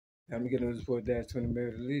Time to get on this report. Dash 20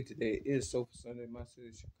 Merit Lead. Today is Sofa Sunday in my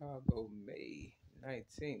city, Chicago, May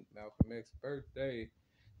 19th. Malcolm X's birthday,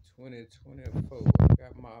 2024.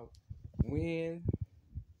 Got my win,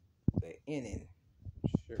 the inning.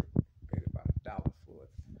 Sure, paid about $1 for it.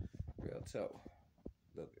 Real tough.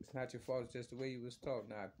 Look, it's not your fault. It's just the way you was taught.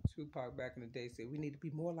 Now, Tupac back in the day said we need to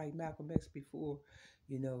be more like Malcolm X before,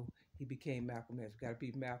 he became Malcolm X. We got to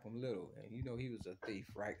be Malcolm Little, and he was a thief,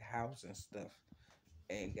 right? House and stuff.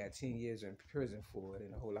 And got 10 years in prison for it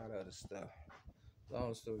and a whole lot of other stuff.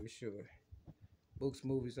 Long story short, books,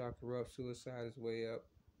 movies are corrupt. Suicide is way up.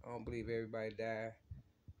 I don't believe everybody died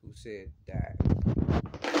who said died.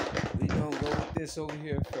 We gonna go with this over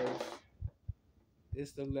here first.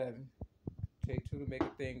 It's the 11. Take two to make a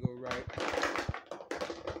thing go right.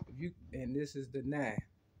 And this is the 9.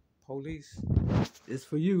 Police, it's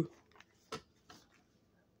for you.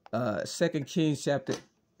 2 Kings chapter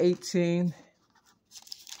 18.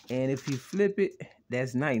 And if you flip it,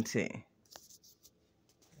 that's 19.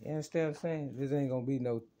 You understand what I'm saying? This ain't gonna be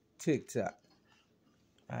no TikTok.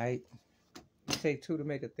 Alright? You take two to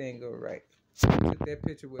make a thing go right. Took that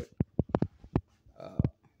picture with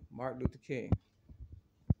Martin Luther King.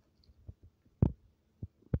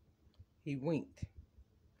 He winked.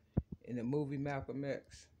 In the movie Malcolm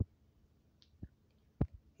X,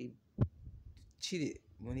 he cheated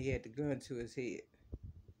when he had the gun to his head.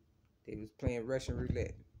 They was playing Russian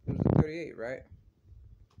roulette. It was a 38, right?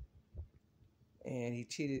 And he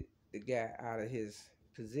cheated the guy out of his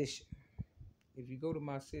position. If you go to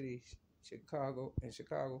my city, Chicago,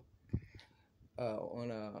 on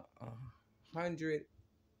 100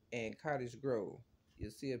 and Cottage Grove, you'll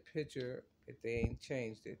see a picture, if they ain't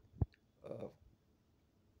changed it, of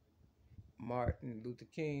Martin Luther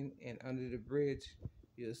King, and under the bridge,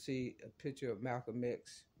 you'll see a picture of Malcolm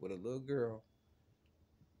X with a little girl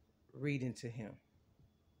reading to him.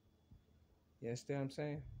 You understand what I'm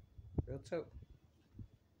saying? Real tough.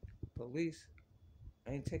 Police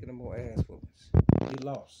ain't taking no more ass whoopings. We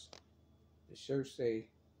lost. The shirts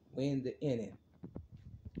say, win the inning.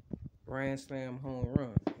 Grand slam home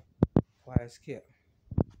run. Quiet skip.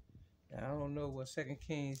 Now, I don't know what 2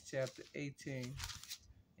 Kings chapter 18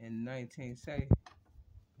 and 19 say,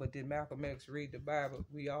 but did Malcolm X read the Bible?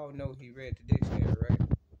 We all know he read the dictionary, right?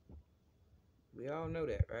 We all know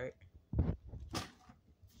that, right?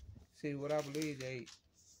 See, what I believe, they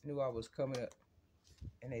knew I was coming up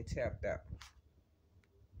and they tapped out.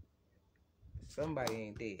 Somebody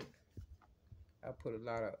ain't dead. I put a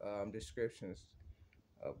lot of descriptions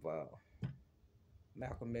of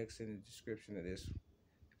Malcolm X in the description of this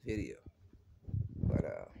video.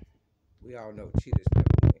 But we all know cheaters never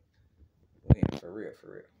win for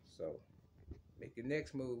real. So make your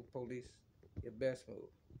next move, police, your best move.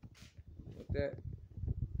 With that,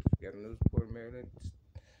 got a news report, Maryland.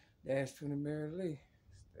 Dash 20 Maryland.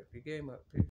 Step your game up, people.